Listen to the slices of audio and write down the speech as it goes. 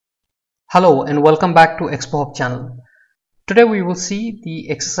Hello and welcome back to ExpoHub channel. Today we will see the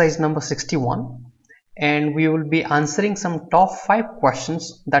exercise number 61 and we will be answering some top 5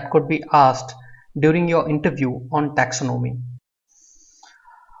 questions that could be asked during your interview on taxonomy.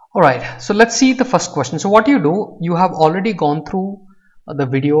 Alright, so let's see the first question. So what you have already gone through the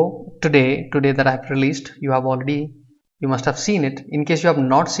video today that I have released. You must have seen it. In case you have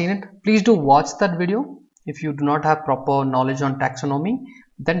not seen it, please do watch that video. If you do not have proper knowledge on taxonomy,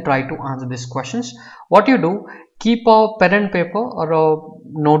 then try to answer these questions. What you do, keep a pen and paper or a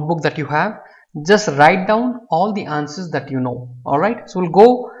notebook that you have, just write down all the answers that you know. Alright, so we'll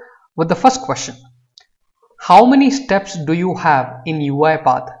go with the first question. How many steps do you have in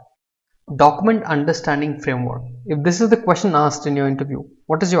Uipath document understanding framework? If this is the question asked in your interview,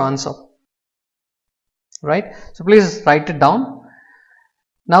 what is your answer? Right, so please write it down.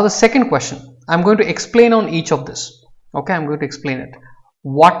 Now the second question, I'm going to explain on each of this. Okay, I'm going to explain it.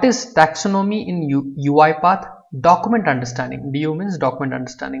 What is taxonomy in Uipath document understanding? DU means document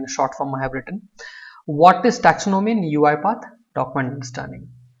understanding, short form I have written. What is taxonomy in Uipath document understanding?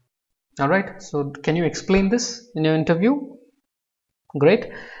 Alright, so can you explain this in your interview?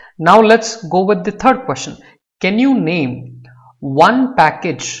 Great. Now let's go with the third question. Can you name one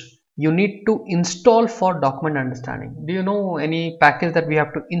package you need to install for document understanding? Do you know any package that we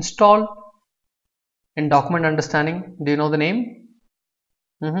have to install in document understanding? Do you know the name?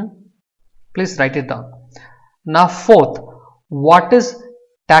 Please write it down. Now fourth, what is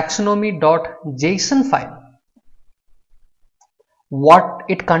taxonomy.json file? What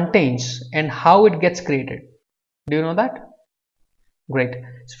it contains and how it gets created? Do you know that? Great.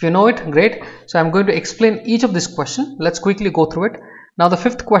 So if you know it, great. So I'm going to explain each of this question. Let's quickly go through it. Now the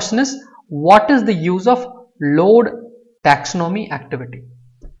fifth question is, what is the use of load taxonomy activity?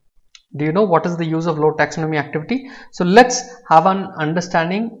 Do you know what is the use of load taxonomy activity? So let's have an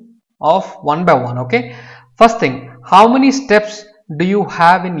understanding of one by one. Okay, first thing, how many steps do you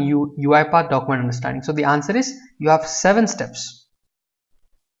have in Uipath document understanding? So the answer is you have 7 steps,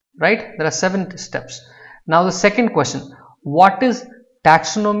 right? There are 7 steps. Now the second question, what is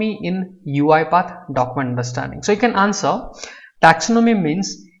taxonomy in Uipath document understanding? So you can answer, taxonomy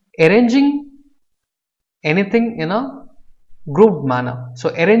means arranging anything in a grouped manner.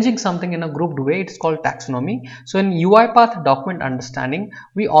 So arranging something in a grouped way, it's called taxonomy. So in Uipath document understanding,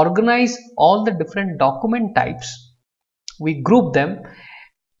 we organize all the different document types, we group them.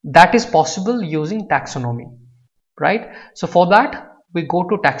 That is possible using taxonomy, right? So for that we go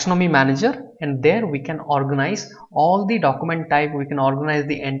to taxonomy manager and there we can organize all the document type, we can organize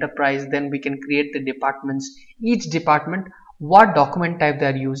the enterprise, then we can create the departments. Each department, what document type they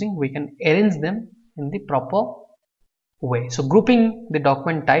are using, we can arrange them in the proper way. So grouping the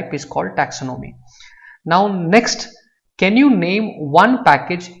document type is called taxonomy. Now next, can you name one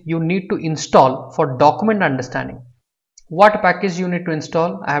package you need to install for document understanding? What package you need to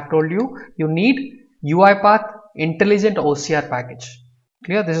install? I have told you, you need Uipath intelligent OCR package.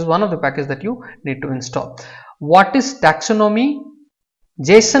 Clear? This is one of the packages that you need to install. What is taxonomy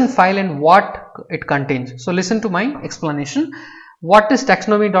JSON file and what it contains? So listen to my explanation. What is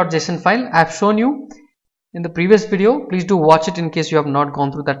taxonomy.json file? I have shown you in the previous video. Please do watch it in case you have not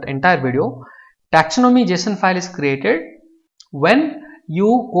gone through that entire video. Taxonomy JSON file is created when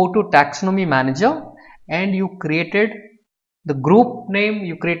you go to taxonomy manager and you created the group name,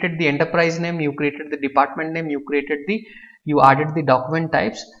 you created the enterprise name, you created the department name, you added the document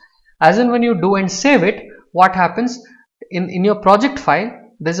types. As in when you do and save it, what happens in your project file,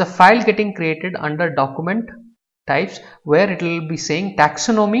 there's a file getting created under document types where it will be saying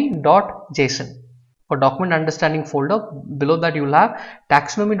taxonomy.json. For document understanding folder, below that you will have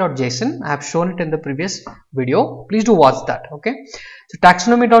taxonomy.json. I have shown it in the previous video. Please do watch that. Okay, so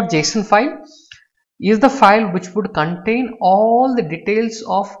taxonomy.json file is the file which would contain all the details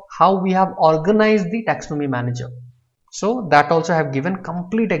of how we have organized the taxonomy manager. So that also I have given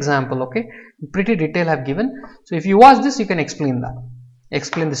complete example. Okay, pretty detail I have given. So if you watch this, you can explain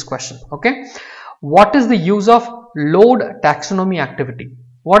this question. Okay, what is the use of load taxonomy activity?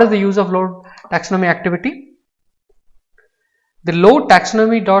 What is the use of load taxonomy activity? The load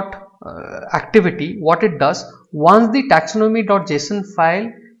taxonomy activity, what it does, once the taxonomy.json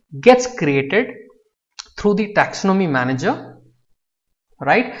file gets created through the taxonomy manager,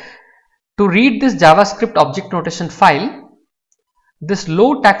 right? To read this JavaScript object notation file, this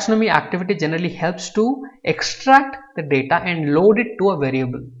load taxonomy activity generally helps to extract the data and load it to a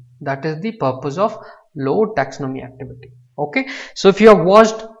variable. That is the purpose of load taxonomy activity. Okay, so if you have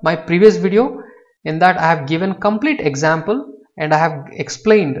watched my previous video, in that I have given complete example and I have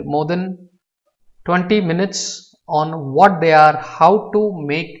explained more than 20 minutes on what they are, how to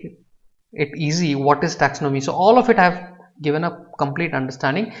make it easy what is taxonomy. So all of it I have given a complete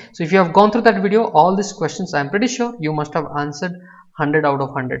understanding. So if you have gone through that video, all these questions I'm pretty sure you must have answered 100 out of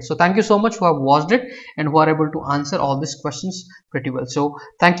 100. So thank you so much who have watched it and who are able to answer all these questions pretty well. So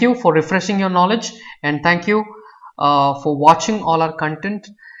thank you for refreshing your knowledge, and thank you for watching all our content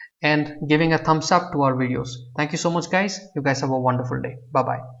and giving a thumbs up to our videos. Thank you so much guys. You guys have a wonderful day. Bye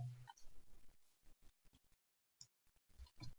bye.